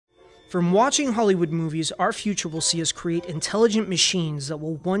From watching Hollywood movies, our future will see us create intelligent machines that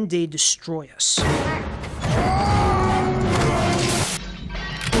will one day destroy us.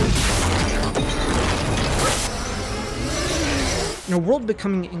 In a world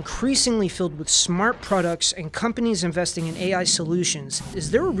becoming increasingly filled with smart products and companies investing in AI solutions,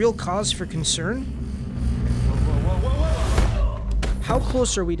 is there a real cause for concern? How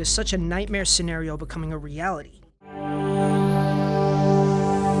close are we to such a nightmare scenario becoming a reality?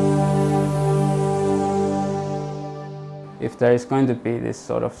 If there is going to be this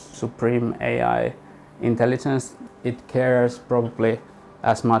sort of supreme AI intelligence, it cares probably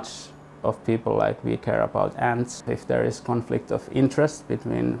as much of people like we care about ants. If there is conflict of interest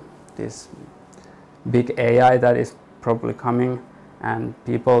between this big AI that is probably coming and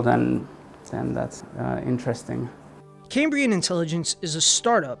people, then that's interesting. Cambrian Intelligence is a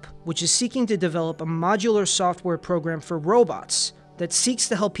startup which is seeking to develop a modular software program for robots that seeks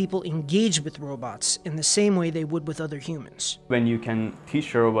to help people engage with robots in the same way they would with other humans. When you can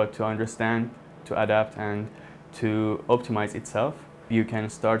teach a robot to understand, to adapt, and to optimize itself, you can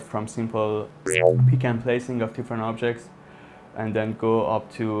start from simple pick and placing of different objects and then go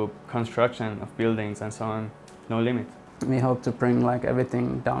up to construction of buildings and so on. No limit. We hope to bring like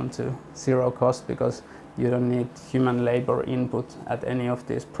everything down to zero cost because you don't need human labor input at any of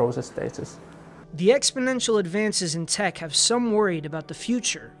these process stages. The exponential advances in tech have some worried about the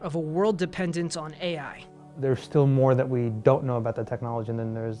future of a world dependent on AI. There's still more that we don't know about the technology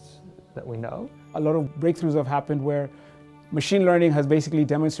than there's that we know. A lot of breakthroughs have happened where machine learning has basically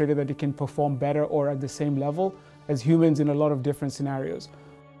demonstrated that it can perform better or at the same level as humans in a lot of different scenarios.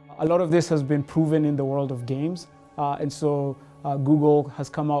 A lot of this has been proven in the world of games, and so Google has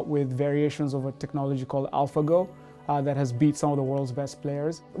come out with variations of a technology called AlphaGo that has beat some of the world's best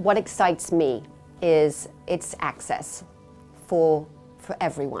players. What excites me is its access for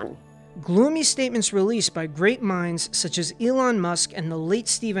everyone. Gloomy statements released by great minds such as Elon Musk and the late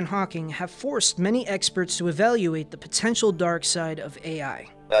Stephen Hawking have forced many experts to evaluate the potential dark side of AI.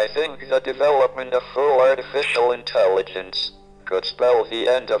 I think the development of full artificial intelligence could spell the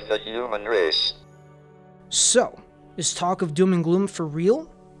end of the human race. So, is talk of doom and gloom for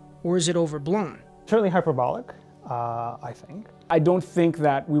real, or is it overblown? Certainly hyperbolic, I think. I don't think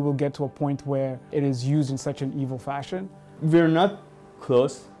that we will get to a point where it is used in such an evil fashion. We're not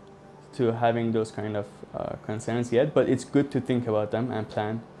close to having those kind of concerns yet, but it's good to think about them and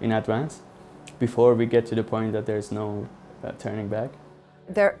plan in advance before we get to the point that there's no turning back.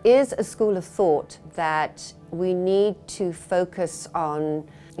 There is a school of thought that we need to focus on,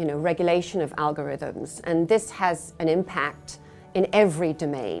 regulation of algorithms, and this has an impact in every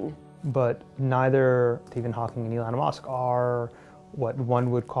domain. But neither Stephen Hawking and Elon Musk are what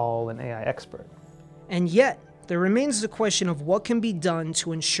one would call an AI expert. And yet, there remains the question of what can be done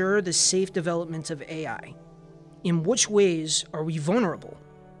to ensure the safe development of AI. In which ways are we vulnerable?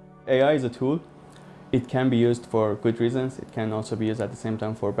 AI is a tool. It can be used for good reasons. It can also be used at the same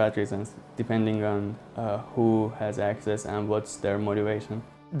time for bad reasons, depending on who has access and what's their motivation.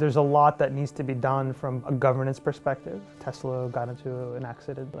 There's a lot that needs to be done from a governance perspective. Tesla got into an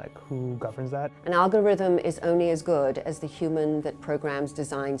accident, like who governs that? An algorithm is only as good as the human that programs,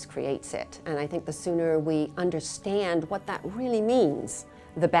 designs, creates it. And I think the sooner we understand what that really means,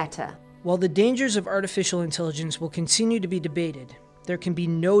 the better. While the dangers of artificial intelligence will continue to be debated, there can be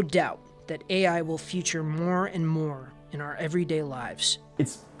no doubt that AI will feature more and more in our everyday lives.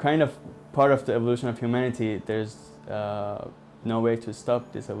 It's kind of part of the evolution of humanity. There's no way to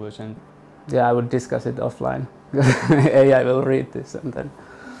stop this evolution. Yeah, I would discuss it offline. AI will read this and then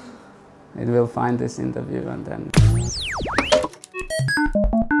it will find this interview and then